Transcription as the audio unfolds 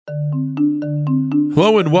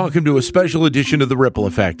Hello and welcome to a special edition of The Ripple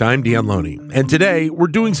Effect. I'm Dan Loney, and today we're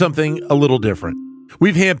doing something a little different.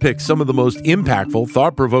 We've handpicked some of the most impactful,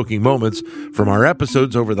 thought-provoking moments from our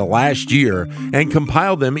episodes over the last year and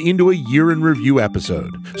compiled them into a year-in-review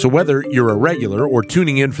episode. So whether you're a regular or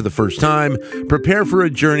tuning in for the first time, prepare for a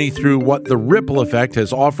journey through what The Ripple Effect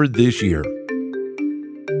has offered this year.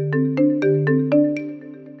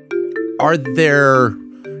 Are there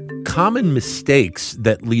common mistakes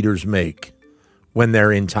that leaders make when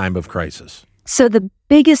they're in time of crisis? So the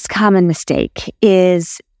biggest common mistake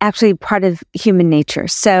is actually part of human nature.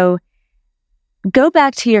 So go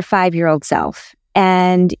back to your 5-year-old self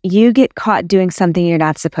and you get caught doing something you're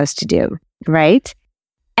not supposed to do, right?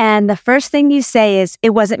 And the first thing you say is, it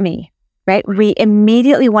wasn't me, right? We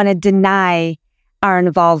immediately want to deny our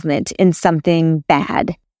involvement in something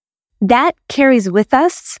bad. That carries with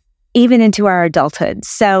us even into our adulthood.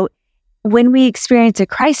 So when we experience a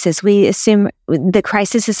crisis, we assume the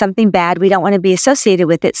crisis is something bad. We don't want to be associated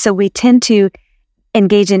with it. So we tend to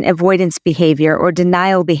engage in avoidance behavior or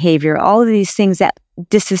denial behavior, all of these things that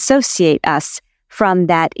disassociate us from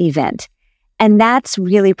that event. And that's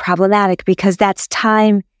really problematic because that's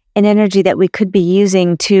time and energy that we could be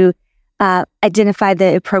using to identify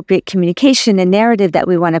the appropriate communication and narrative that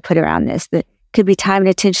we want to put around this. That could be time and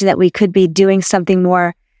attention that we could be doing something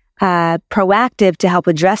more proactive to help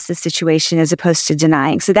address the situation as opposed to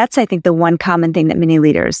denying. So that's, I think, the one common thing that many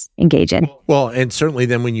leaders engage in. Well, and certainly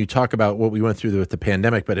then when you talk about what we went through with the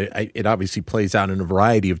pandemic, but it obviously plays out in a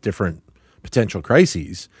variety of different potential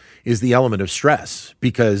crises, is the element of stress.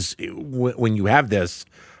 Because when you have this,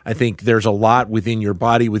 I think there's a lot within your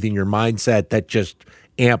body, within your mindset that just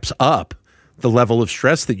amps up the level of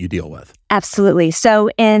stress that you deal with. Absolutely.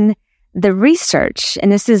 So in the research,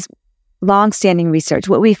 and this is long-standing research,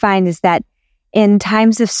 what we find is that in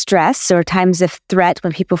times of stress or times of threat,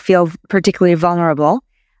 when people feel particularly vulnerable,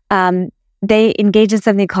 they engage in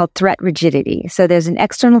something called threat rigidity. So there's an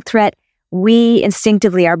external threat. We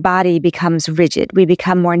instinctively, our body becomes rigid. We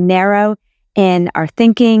become more narrow in our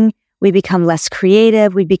thinking. We become less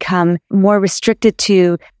creative. We become more restricted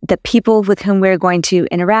to the people with whom we're going to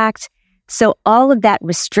interact. So all of that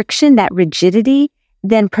restriction, that rigidity,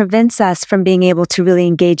 then prevents us from being able to really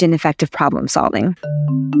engage in effective problem solving.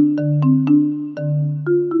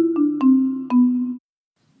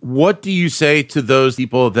 What do you say to those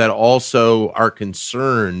people that also are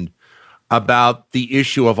concerned about the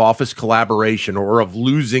issue of office collaboration or of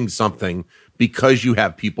losing something because you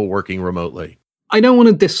have people working remotely? I don't want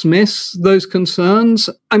to dismiss those concerns.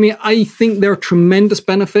 I mean, I think there are tremendous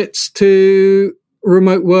benefits to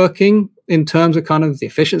remote working in terms of kind of the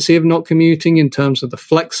efficiency of not commuting, in terms of the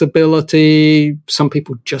flexibility. Some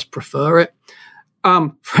people just prefer it.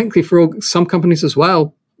 Frankly, for some companies as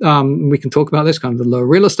well, we can talk about this, kind of the lower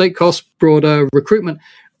real estate costs, broader recruitment,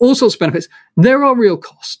 all sorts of benefits. There are real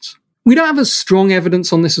costs. We don't have as strong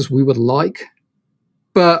evidence on this as we would like,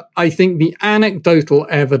 but I think the anecdotal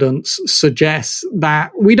evidence suggests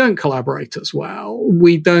that we don't collaborate as well.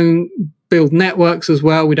 We don't build networks as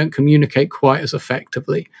well. We don't communicate quite as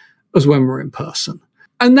effectively as when we're in person.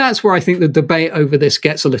 And that's where I think the debate over this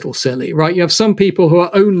gets a little silly, right? You have some people who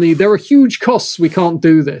are there are huge costs, we can't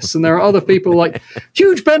do this. And there are other people like,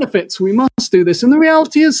 huge benefits, we must do this. And the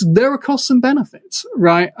reality is there are costs and benefits,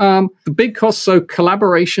 right? The big costs, so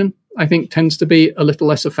collaboration, I think tends to be a little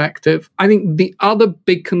less effective. I think the other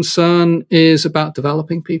big concern is about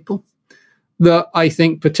developing people. That I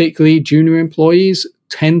think particularly junior employees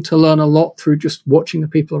tend to learn a lot through just watching the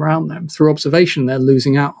people around them. Through observation, they're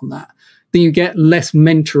losing out on that. Then you get less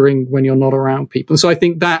mentoring when you're not around people. And so I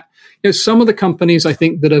think that, some of the companies I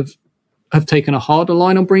think that have taken a harder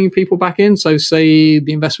line on bringing people back in, so say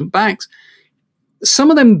the investment banks,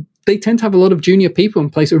 some of them, they tend to have a lot of junior people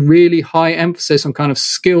and place a really high emphasis on kind of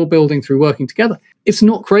skill building through working together. It's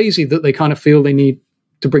not crazy that they kind of feel they need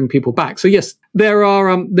to bring people back. So yes, there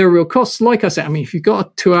are real costs. Like I said, I mean, if you've got a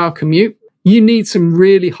 2-hour commute, you need some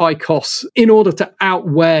really high costs in order to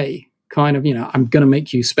outweigh kind of, I'm going to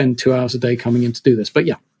make you spend 2 hours a day coming in to do this. But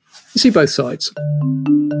yeah, you see both sides.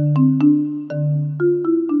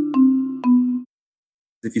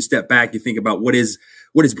 If you step back, you think about what is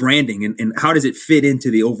branding and how does it fit into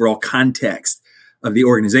the overall context of the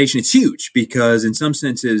organization? It's huge because in some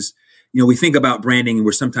senses, we think about branding and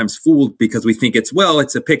we're sometimes fooled because we think it's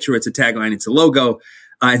a picture, it's a tagline, it's a logo.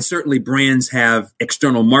 And certainly brands have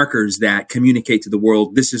external markers that communicate to the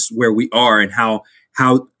world, this is where we are and how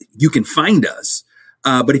you can find us.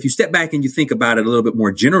 But if you step back and you think about it a little bit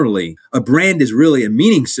more generally, a brand is really a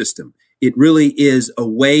meaning system. It really is a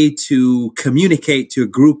way to communicate to a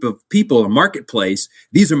group of people, a marketplace.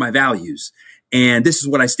 These are my values, and this is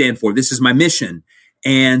what I stand for. This is my mission.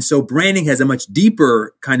 And so branding has a much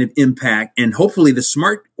deeper kind of impact, and hopefully the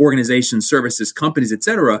smart organizations, services, companies, et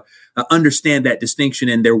cetera, understand that distinction,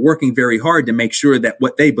 and they're working very hard to make sure that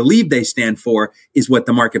what they believe they stand for is what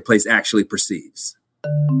the marketplace actually perceives.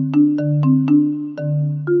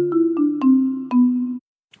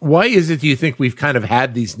 Why is it, do you think, we've kind of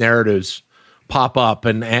had these narratives pop up,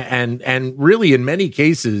 and really in many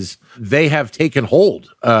cases they have taken hold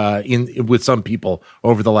with some people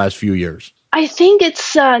over the last few years? I think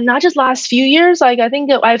it's not just last few years. Like, I think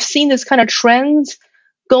that I've seen this kind of trends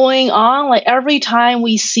going on. Like, every time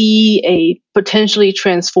we see a potentially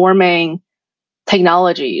transforming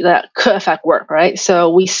technology that could affect work, right? So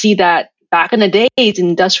we see that back in the days, in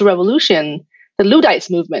Industrial Revolution, the Luddites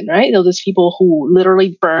movement, right? Those people who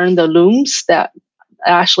literally burned the looms that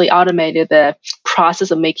actually automated the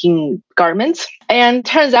process of making garments. And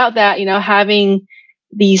turns out that, having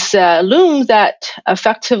these looms that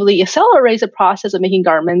effectively accelerates the process of making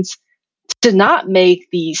garments did not make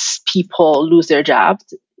these people lose their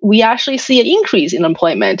jobs. We actually see an increase in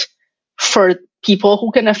employment for people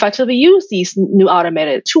who can effectively use these new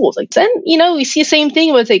automated tools. Like, then, we see the same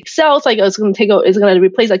thing with Excel. It's like, it's going to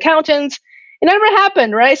replace accountants. It never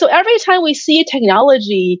happened, right? So every time we see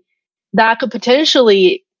technology that could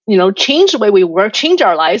potentially, change the way we work, change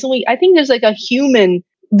our lives, and I think there's like a human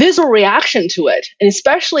visual reaction to it. And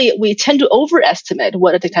especially we tend to overestimate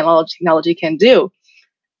what a technology can do,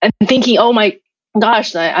 and thinking, oh my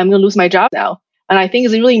gosh, I'm going to lose my job now. And I think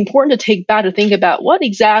it's really important to think about what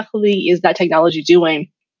exactly is that technology doing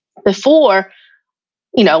before,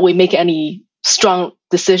 we make any strong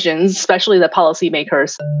decisions, especially the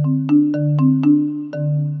policymakers.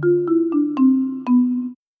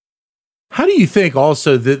 How do you think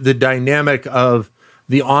also the dynamic of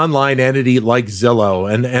the online entity like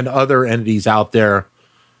Zillow and other entities out there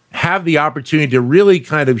have the opportunity to really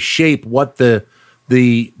kind of shape what the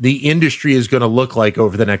industry is going to look like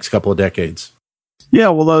over the next couple of decades? Yeah,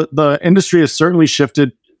 well, the industry has certainly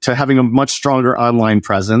shifted to having a much stronger online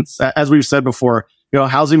presence. As we've said before,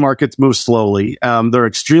 housing markets move slowly. They're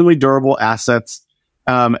extremely durable assets,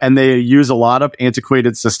 and they use a lot of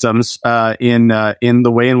antiquated systems in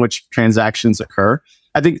the way in which transactions occur.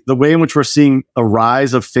 I think the way in which we're seeing a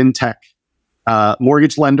rise of fintech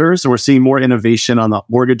mortgage lenders, and we're seeing more innovation on the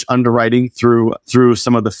mortgage underwriting through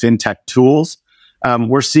some of the fintech tools.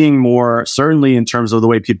 We're seeing more, certainly in terms of the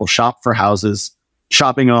way people shop for houses,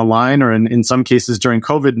 shopping online, or in some cases during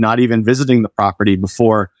COVID, not even visiting the property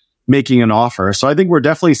before making an offer. So I think we're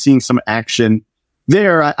definitely seeing some action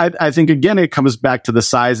there. I think, again, it comes back to the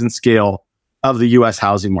size and scale of the U.S.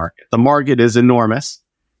 housing market. The market is enormous.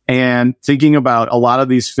 And thinking about a lot of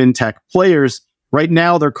these fintech players, right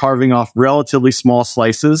now they're carving off relatively small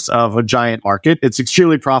slices of a giant market. It's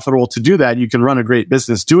extremely profitable to do that. You can run a great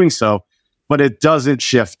business doing so, but it doesn't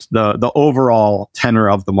shift the overall tenor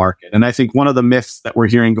of the market. And I think one of the myths that we're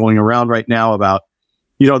hearing going around right now about,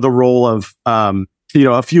 the role of,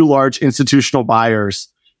 a few large institutional buyers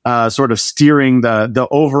sort of steering the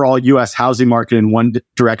overall U.S. housing market in one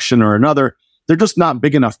direction or another, they're just not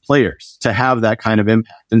big enough players to have that kind of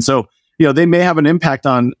impact. And so, they may have an impact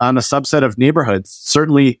on a subset of neighborhoods.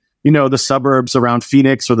 Certainly, the suburbs around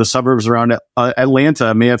Phoenix or the suburbs around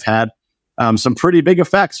Atlanta may have had some pretty big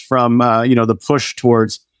effects from, the push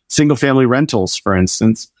towards single family rentals, for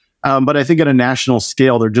instance. But I think at a national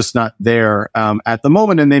scale, they're just not there at the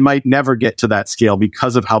moment, and they might never get to that scale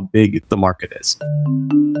because of how big the market is.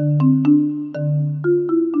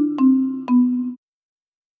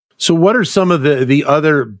 So what are some of the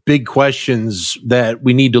other big questions that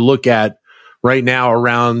we need to look at right now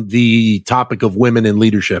around the topic of women in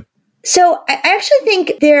leadership? So I actually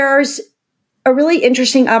think there's a really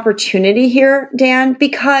interesting opportunity here, Dan,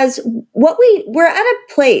 because we're at a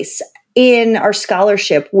place in our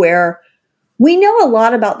scholarship where we know a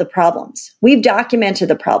lot about the problems. We've documented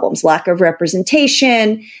the problems: lack of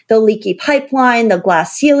representation, the leaky pipeline, the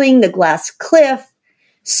glass ceiling, the glass cliff,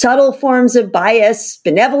 subtle forms of bias,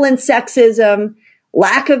 benevolent sexism,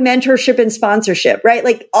 lack of mentorship and sponsorship, right?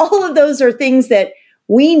 Like, all of those are things that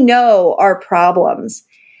we know are problems.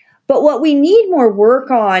 But what we need more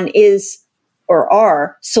work on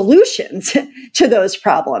are solutions to those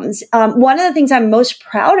problems. One of the things I'm most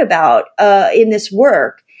proud about in this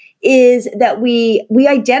work is that we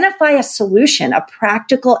identify a solution, a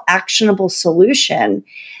practical, actionable solution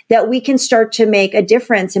that we can start to make a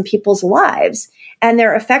difference in people's lives and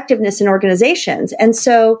their effectiveness in organizations. And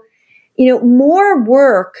so, more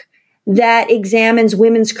work that examines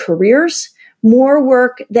women's careers, more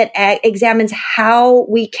work that examines how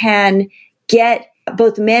we can get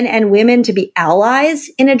both men and women to be allies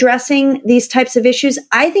in addressing these types of issues,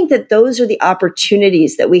 I think that those are the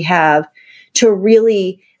opportunities that we have to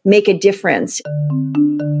really make a difference.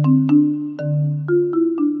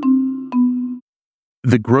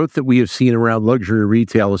 The growth that we have seen around luxury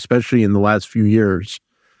retail, especially in the last few years,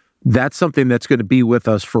 that's something that's going to be with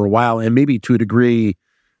us for a while. And maybe to a degree,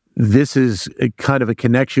 this is a kind of a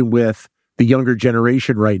connection with the younger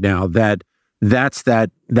generation right now, that's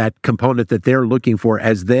that component that they're looking for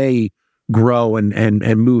as they grow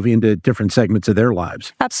and move into different segments of their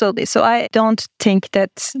lives. Absolutely. So I don't think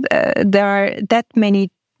that there are that many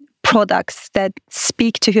products that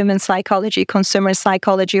speak to human psychology, consumer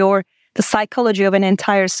psychology, or the psychology of an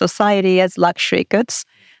entire society as luxury goods.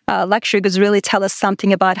 Luxury goods really tell us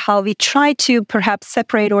something about how we try to perhaps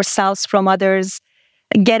separate ourselves from others,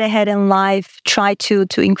 get ahead in life, try to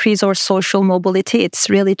increase our social mobility. It's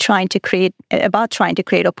really trying to create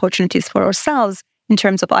opportunities for ourselves in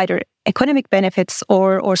terms of either economic benefits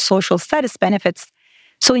or social status benefits.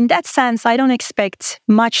 So in that sense, I don't expect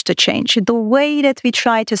much to change. The way that we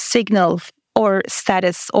try to signal our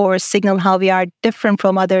status or signal how we are different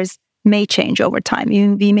from others may change over time.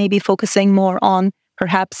 We may be focusing more on,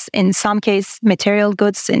 perhaps in some case, material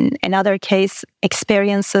goods, in another case,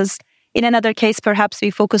 experiences. In another case, perhaps we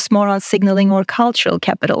focus more on signaling our cultural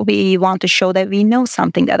capital. We want to show that we know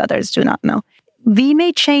something that others do not know. We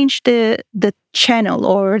may change the channel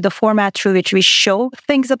or the format through which we show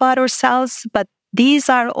things about ourselves, but these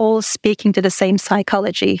are all speaking to the same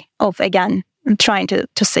psychology of, again, trying to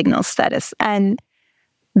signal status. And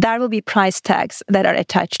there will be price tags that are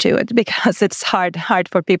attached to it because it's hard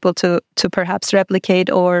for people to perhaps replicate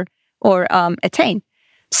or attain.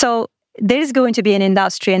 So there's going to be an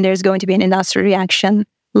industry and there's going to be an industry reaction.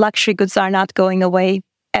 Luxury goods are not going away.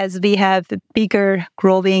 As we have bigger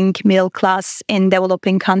growing middle class in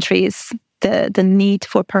developing countries, the need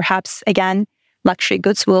for perhaps, again, luxury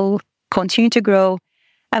goods will continue to grow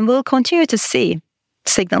and we'll continue to see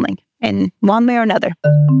signaling in one way or another.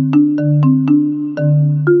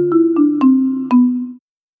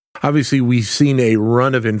 Obviously, we've seen a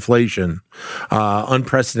run of inflation,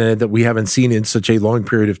 unprecedented, that we haven't seen in such a long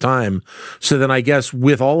period of time. So then I guess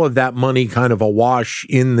with all of that money kind of awash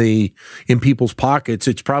in people's pockets,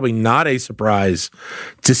 it's probably not a surprise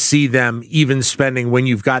to see them even spending when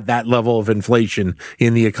you've got that level of inflation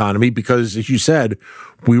in the economy, because as you said,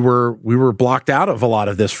 we were blocked out of a lot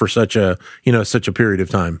of this for such a period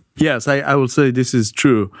of time. Yes, I will say this is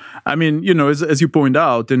true. I mean, as you point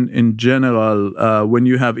out, in general, when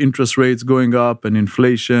you have interest rates going up and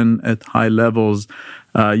inflation at high levels,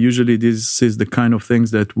 usually this is the kind of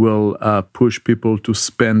things that will push people to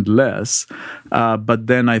spend less. But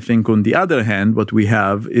then I think on the other hand, what we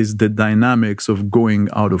have is the dynamics of going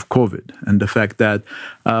out of COVID and the fact that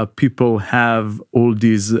people have all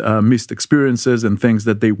these missed experiences and things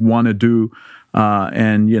that they want to do.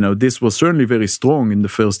 And this was certainly very strong in the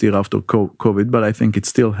first year after COVID, but I think it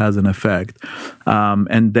still has an effect.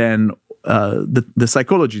 And then the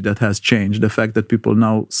psychology that has changed, the fact that people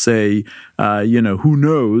now say, who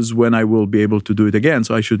knows when I will be able to do it again,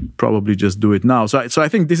 so I should probably just do it now. So I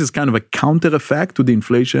think this is kind of a counter effect to the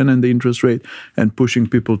inflation and the interest rate and pushing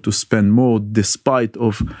people to spend more despite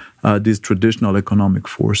of these traditional economic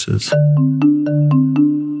forces.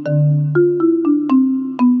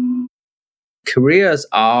 Careers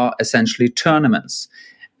are essentially tournaments.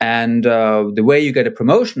 And the way you get a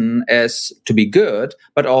promotion is to be good,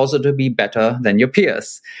 but also to be better than your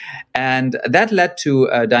peers. And that led to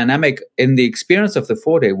a dynamic in the experience of the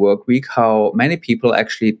 4-day work week, how many people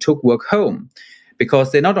actually took work home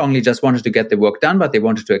because they not only just wanted to get the work done, but they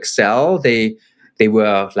wanted to excel. They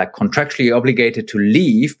were like contractually obligated to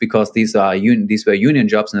leave because these were union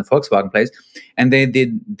jobs in the Volkswagen place, and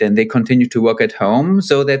they continued to work at home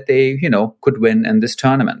so that they could win in this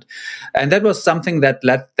tournament, and that was something that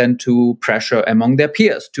led then to pressure among their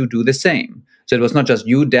peers to do the same. So it was not just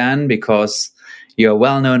you, Dan, because you're a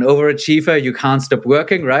well-known overachiever, you can't stop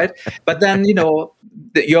working, right? But then your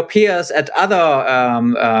peers at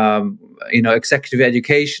other executive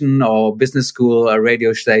education or business school or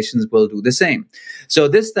radio stations will do the same. So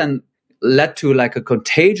this then led to like a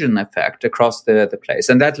contagion effect across the place.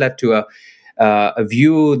 And that led to a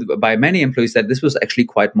view by many employees that this was actually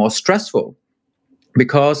quite more stressful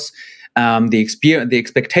because the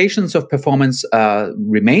expectations of performance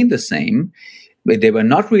remained the same. They were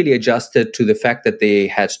not really adjusted to the fact that they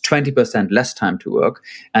had 20% less time to work.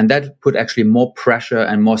 And that put actually more pressure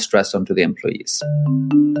and more stress onto the employees.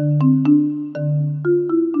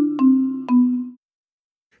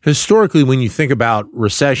 Historically, when you think about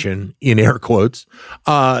recession, in air quotes,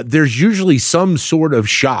 there's usually some sort of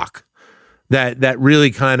shock that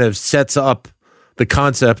really kind of sets up the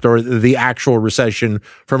concept or the actual recession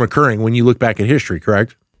from occurring when you look back at history,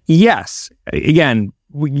 correct? Yes. Again,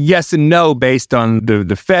 yes and no based on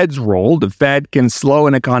the Fed's role. The Fed can slow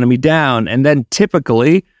an economy down, and then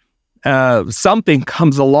typically something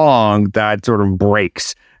comes along that sort of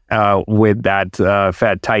breaks with that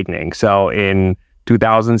Fed tightening. So in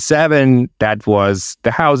 2007, that was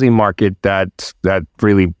the housing market that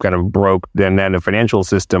really kind of broke. And then the financial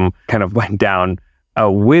system kind of went down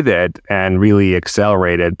with it and really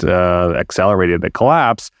accelerated the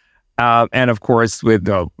collapse. And of course, with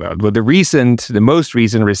the most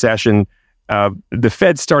recent recession, the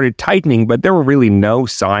Fed started tightening, but there were really no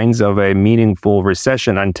signs of a meaningful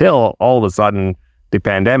recession until all of a sudden the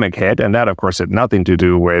pandemic hit. And that, of course, had nothing to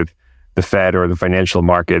do with the Fed or the financial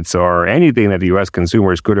markets or anything that the U.S.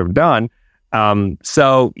 consumers could have done.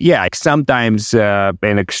 So, yeah, sometimes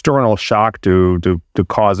an external shock to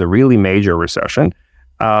cause a really major recession.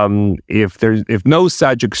 If no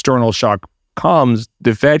such external shock comes,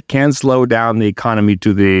 the Fed can slow down the economy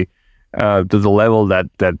to the level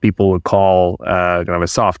that people would call kind of a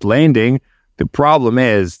soft landing. The problem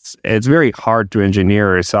is it's very hard to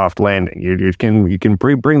engineer a soft landing. You can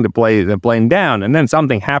bring the plane down, and then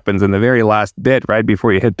something happens in the very last bit right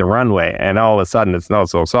before you hit the runway, and all of a sudden it's not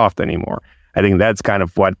so soft anymore. I think that's kind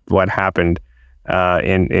of what happened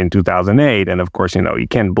in 2008, and of course, you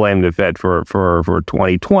can't blame the Fed for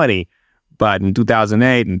 2020. But in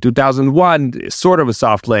 2008 and 2001, sort of a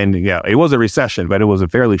soft landing. Yeah, it was a recession, but it was a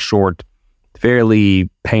fairly short, fairly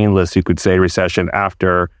painless, you could say, recession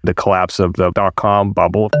after the collapse of the dot-com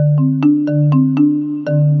bubble.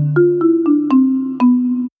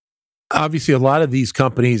 Obviously, a lot of these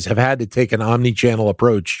companies have had to take an omni-channel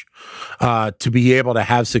approach to be able to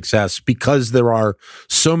have success because there are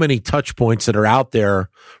so many touch points that are out there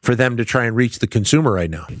for them to try and reach the consumer right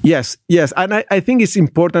now. Yes. And I think it's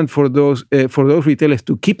important for those retailers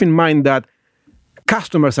to keep in mind that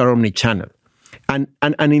customers are omni-channel. And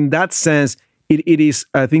in that sense, it is,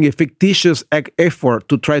 I think, a fictitious effort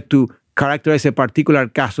to try to characterize a particular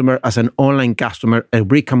customer as an online customer, a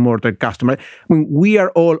brick-and-mortar customer. I mean, we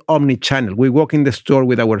are all omni-channel. We walk in the store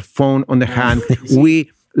with our phone on the hand.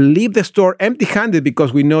 We leave the store empty-handed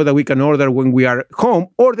because we know that we can order when we are home,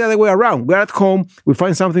 or the other way around. We're at home, we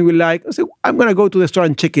find something we like, and say, I'm going to go to the store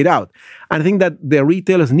and check it out. And I think that the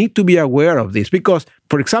retailers need to be aware of this because,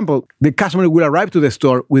 for example, the customer will arrive to the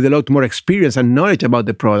store with a lot more experience and knowledge about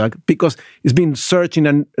the product because it's been searching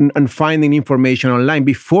and finding information online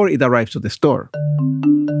before it arrives to the store.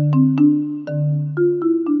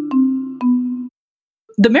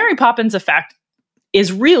 The Mary Poppins effect is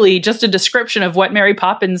really just a description of what Mary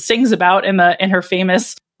Poppins sings about in her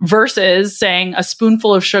famous verses, saying a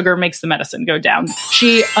spoonful of sugar makes the medicine go down.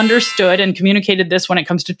 She understood and communicated this when it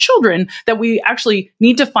comes to children, that we actually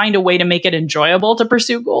need to find a way to make it enjoyable to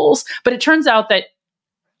pursue goals. But it turns out that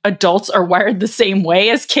adults are wired the same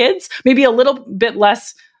way as kids, maybe a little bit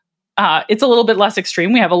less. It's a little bit less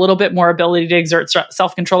extreme. We have a little bit more ability to exert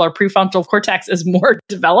self-control. Our prefrontal cortex is more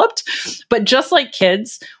developed. But just like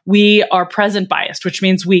kids, we are present biased, which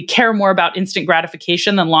means we care more about instant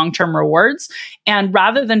gratification than long-term rewards. And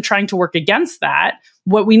rather than trying to work against that,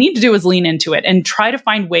 what we need to do is lean into it and try to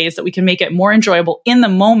find ways that we can make it more enjoyable in the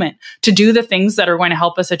moment to do the things that are going to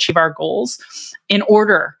help us achieve our goals in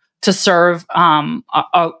order to serve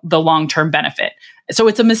the long-term benefit. So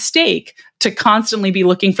it's a mistake to constantly be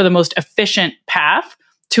looking for the most efficient path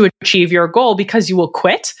to achieve your goal because you will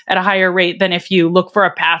quit at a higher rate than if you look for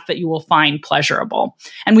a path that you will find pleasurable.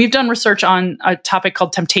 And we've done research on a topic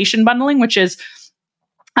called temptation bundling, which is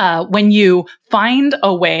when you find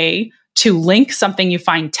a way to link something you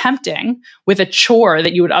find tempting with a chore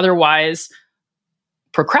that you would otherwise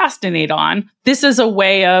procrastinate on. This is a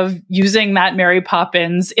way of using that Mary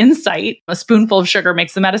Poppins insight. A spoonful of sugar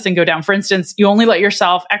makes the medicine go down. For instance, you only let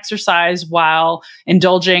yourself exercise while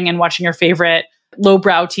indulging and watching your favorite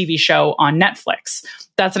lowbrow TV show on Netflix.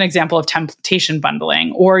 That's an example of temptation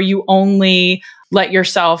bundling. Or you only let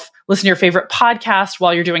yourself listen to your favorite podcast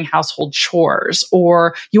while you're doing household chores.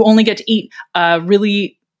 Or you only get to eat a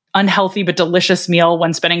really unhealthy but delicious meal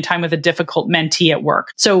when spending time with a difficult mentee at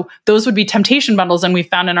work. So those would be temptation bundles. And we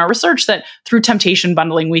found in our research that through temptation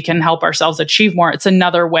bundling, we can help ourselves achieve more. It's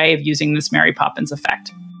another way of using this Mary Poppins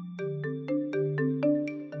effect.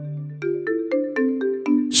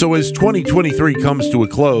 So as 2023 comes to a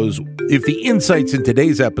close, if the insights in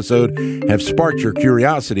today's episode have sparked your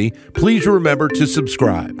curiosity, please remember to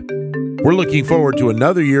subscribe. We're looking forward to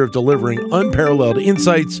another year of delivering unparalleled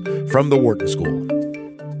insights from the Wharton School.